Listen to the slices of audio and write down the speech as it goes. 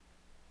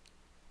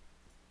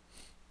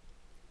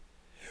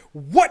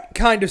What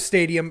kind of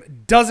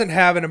stadium doesn't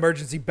have an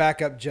emergency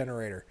backup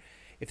generator?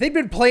 If they'd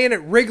been playing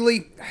at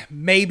Wrigley,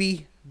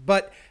 maybe,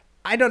 but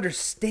I'd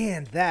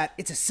understand that.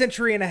 It's a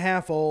century and a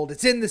half old,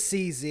 it's in the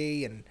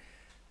CZ, and,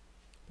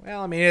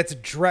 well, I mean, it's a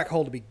dreck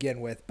hole to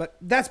begin with, but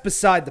that's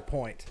beside the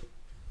point.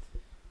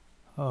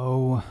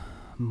 Oh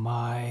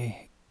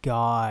my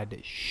God,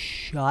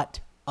 shut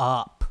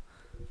up.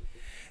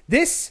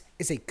 This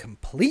is a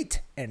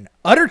complete and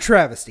utter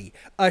travesty.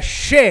 A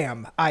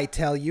sham, I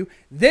tell you.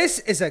 This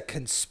is a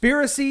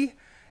conspiracy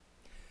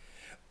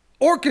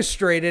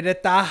orchestrated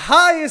at the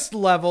highest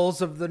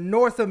levels of the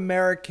North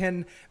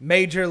American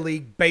Major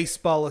League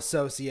Baseball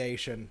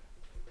Association.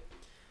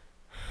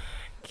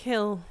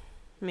 Kill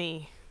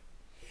me.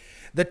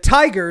 The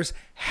Tigers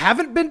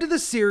haven't been to the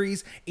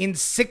series in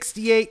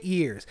 68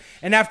 years.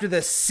 And after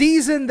the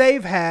season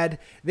they've had,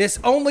 this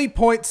only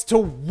points to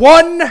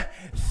one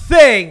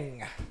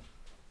thing.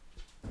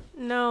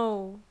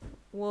 No,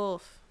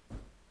 Wolf.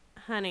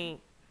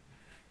 Honey.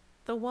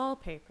 The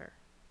wallpaper.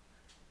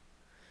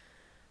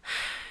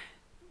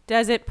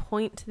 Does it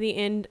point to the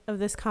end of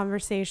this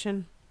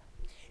conversation?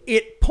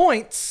 It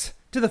points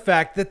to the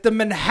fact that the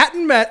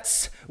Manhattan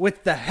Mets,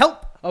 with the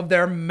help of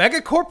their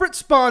mega corporate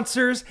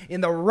sponsors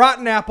in the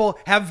Rotten Apple,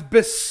 have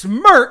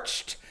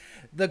besmirched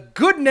the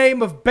good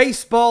name of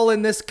baseball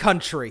in this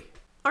country.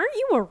 Aren't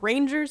you a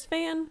Rangers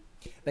fan?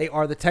 They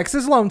are the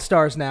Texas Lone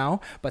Stars now,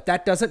 but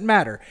that doesn't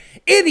matter.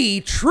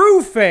 Any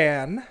true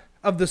fan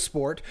of the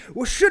sport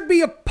should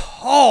be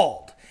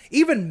appalled.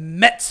 Even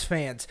Mets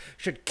fans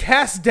should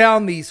cast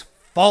down these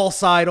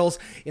false idols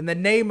in the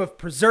name of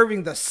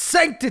preserving the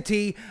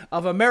sanctity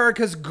of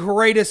America's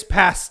greatest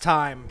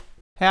pastime.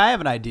 Hey, I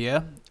have an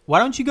idea. Why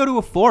don't you go to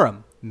a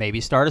forum? Maybe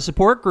start a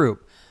support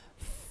group.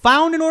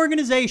 Found an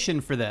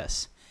organization for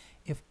this.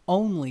 If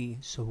only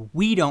so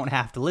we don't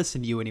have to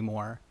listen to you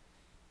anymore.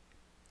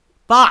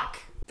 Fuck!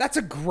 That's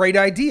a great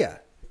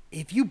idea.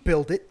 If you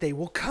build it, they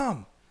will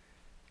come.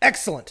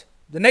 Excellent.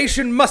 The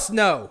nation must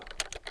know.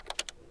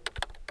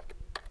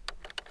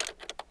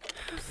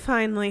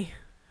 Finally.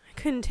 I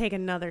couldn't take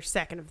another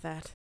second of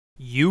that.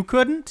 You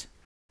couldn't?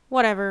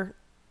 Whatever.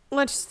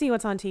 Let's see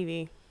what's on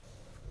TV.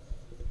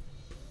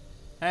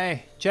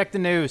 Hey, check the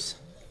news.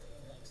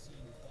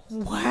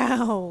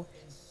 Wow.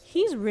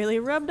 He's really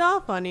rubbed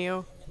off on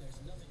you.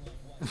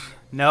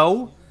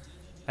 No,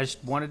 I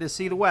just wanted to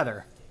see the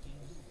weather.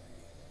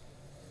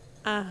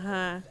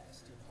 Uh-huh.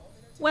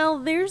 Well,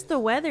 there's the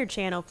Weather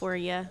Channel for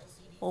you,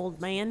 old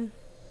man.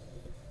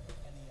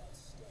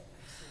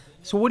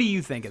 So what do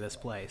you think of this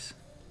place?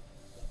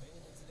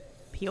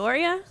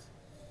 Peoria?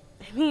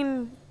 I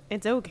mean,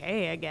 it's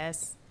okay, I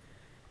guess.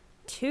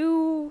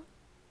 Too...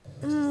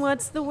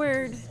 what's the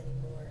word?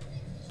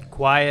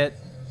 Quiet,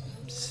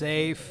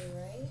 safe.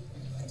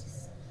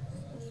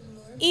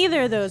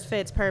 Either of those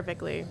fits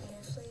perfectly.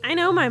 I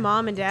know my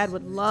mom and dad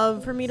would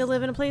love for me to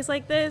live in a place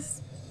like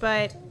this,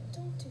 but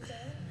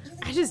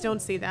I just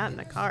don't see that in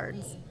the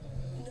cards.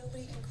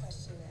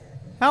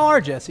 How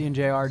are Jesse and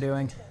JR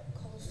doing?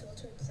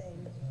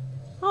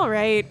 All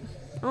right.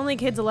 Only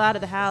kids allowed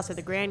at the house are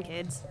the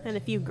grandkids, and a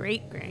few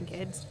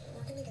great-grandkids.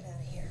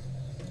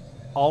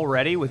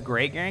 Already with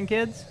great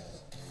grandkids?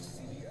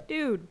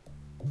 Dude,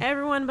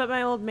 everyone but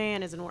my old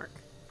man is in work.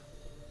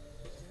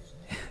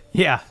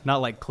 Yeah,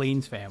 not like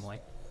Clean's family.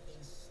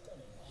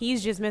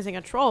 He's just missing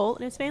a troll,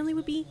 and his family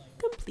would be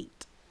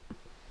complete.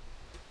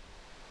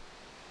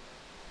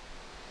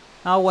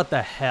 Oh, what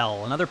the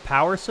hell? Another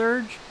power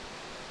surge?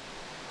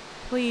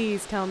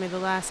 Please tell me the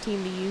last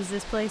team to use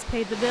this place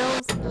paid the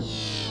bills.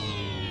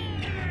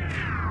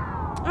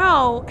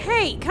 Oh,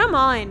 hey, come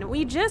on.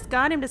 We just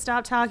got him to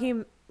stop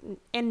talking,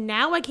 and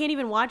now I can't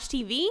even watch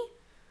TV?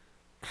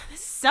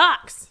 This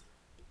sucks.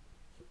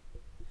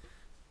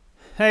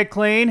 Hey,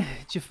 Clean,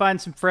 did you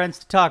find some friends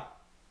to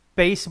talk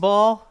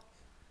baseball?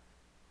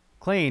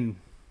 Clean,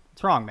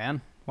 what's wrong,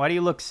 man? Why do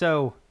you look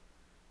so...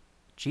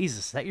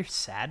 Jesus, is that your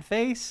sad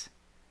face?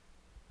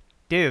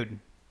 Dude.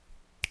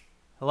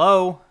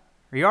 Hello?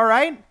 Are you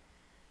alright?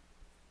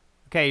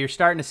 Okay, you're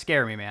starting to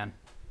scare me, man.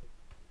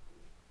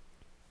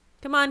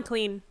 Come on,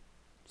 Clean.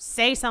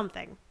 Say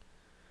something.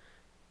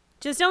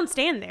 Just don't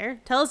stand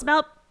there. Tell us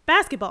about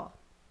basketball.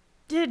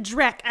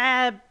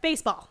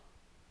 Baseball.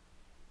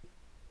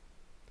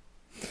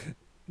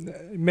 I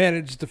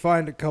managed to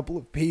find a couple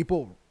of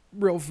people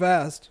real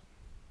fast.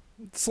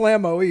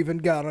 Slammo even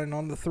got in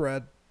on the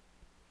thread.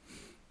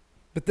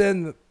 But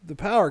then the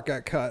power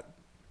got cut.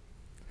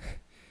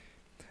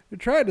 They're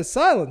trying to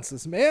silence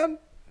us, man.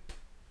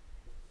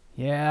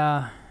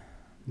 Yeah,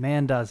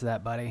 man does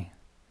that, buddy.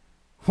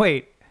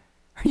 Wait,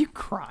 are you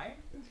crying?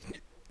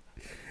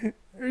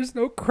 There's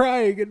no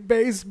crying in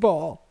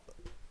baseball.